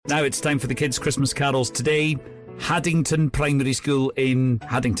Now it's time for the kids' Christmas carols today. Haddington Primary School in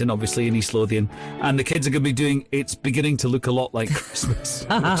Haddington, obviously, in East Lothian. And the kids are going to be doing It's Beginning to Look a Lot Like Christmas,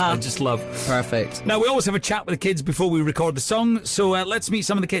 which I just love. Perfect. Now, we always have a chat with the kids before we record the song, so let's meet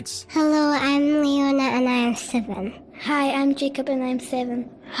some of the kids. Hello, I'm Leona and I'm 7. Hi, I'm Jacob and I'm 7.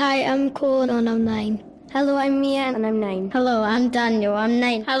 Hi, I'm Cole and I'm 9. Hello, I'm Mia and I'm 9. Hello, I'm Daniel, I'm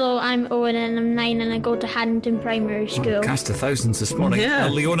 9. Hello, I'm Owen and I'm 9 and I go to Haddington Primary School. Cast of thousands this morning. Yeah.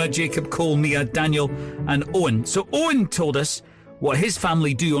 Leona, Jacob, Cole, Mia, Daniel and Owen. So Owen told us what his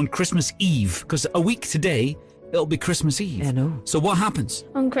family do on Christmas Eve, because a week today, it'll be Christmas Eve. I know. So what happens?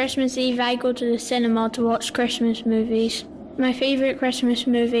 On Christmas Eve, I go to the cinema to watch Christmas movies. My favourite Christmas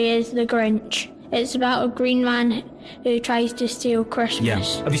movie is The Grinch. It's about a green man who tries to steal Christmas.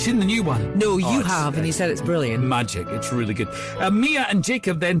 Yeah. Have you seen the new one? No, you it's, have, and you said it's brilliant. Magic. It's really good. Mia and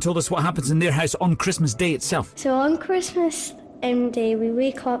Jacob then told us what happens in their house on Christmas Day itself. So on Christmas Day, we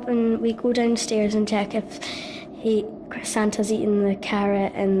wake up and we go downstairs and check if Santa's eaten the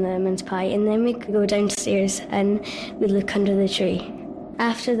carrot and the mince pie, and then we go downstairs and we look under the tree.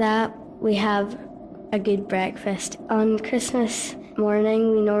 After that, we have a good breakfast. On Christmas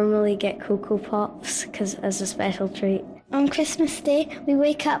morning, we normally get Cocoa Pops as a special treat. On Christmas Day, we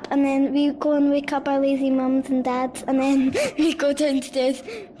wake up and then we go and wake up our lazy mums and dads, and then we go downstairs,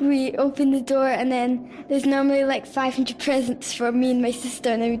 we open the door, and then there's normally like 500 presents for me and my sister,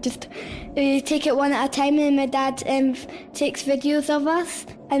 and then we take it one at a time, and my dad takes videos of us,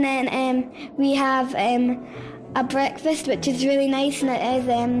 and then we have a breakfast which is really nice, and it is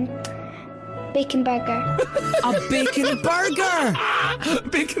bacon burger. A bacon burger!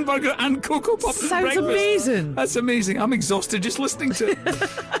 Bacon burger and Cocoa Pop. Sounds breakfast. amazing. That's amazing. I'm exhausted just listening to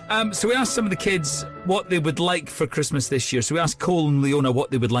it. So we asked some of the kids what they would like for Christmas this year. So we asked Cole and Leona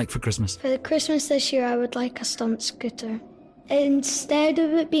what they would like for Christmas. For Christmas this year, I would like a stunt scooter. Instead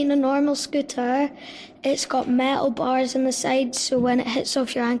of it being a normal scooter, it's got metal bars on the sides, so when it hits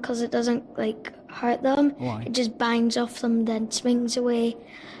off your ankles, it doesn't hurt them. Why? It just bangs off them, then swings away,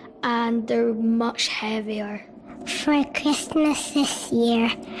 and they're much heavier. For Christmas this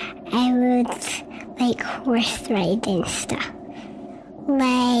year, I would like horse riding stuff.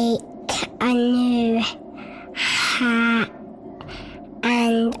 Like a new hat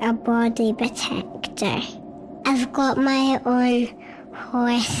and a body protector. I've got my own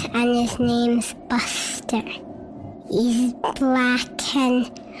horse and his name's Buster. He's black and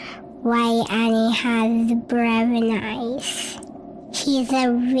white and he has brown eyes. He's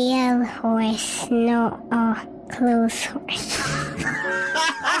a real horse, not a clothes horse.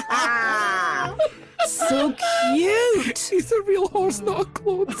 So cute. He's a real horse, not a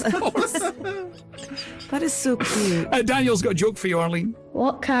clothes horse. That is so cute. Daniel's got a joke for you, Arlene.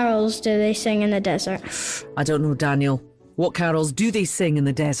 What carols do they sing in the desert? I don't know, Daniel. What carols do they sing in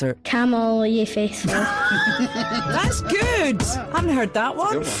the desert? Come all ye faithful. That's good. I haven't heard that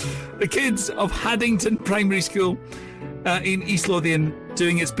one. The kids of Haddington Primary School in East Lothian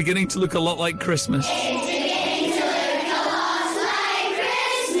doing It's Beginning to Look a Lot Like Christmas.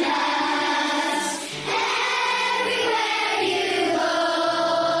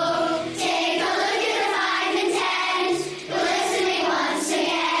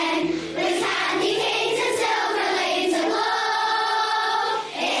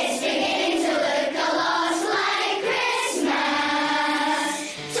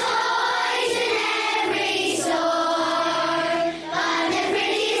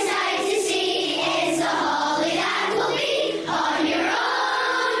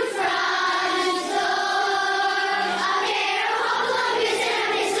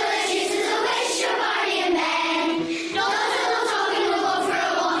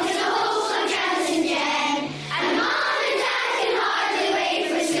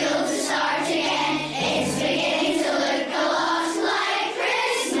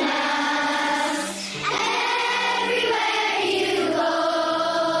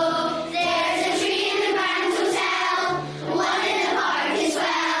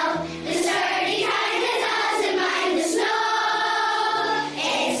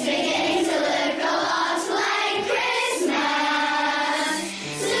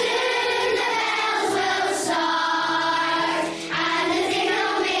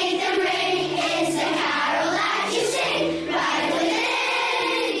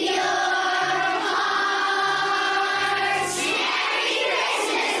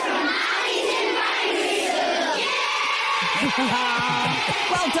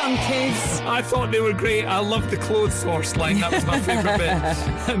 Well done, kids. I thought they were great. I loved the clothes horse line. That was my favourite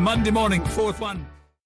bit. Monday morning, 4th one.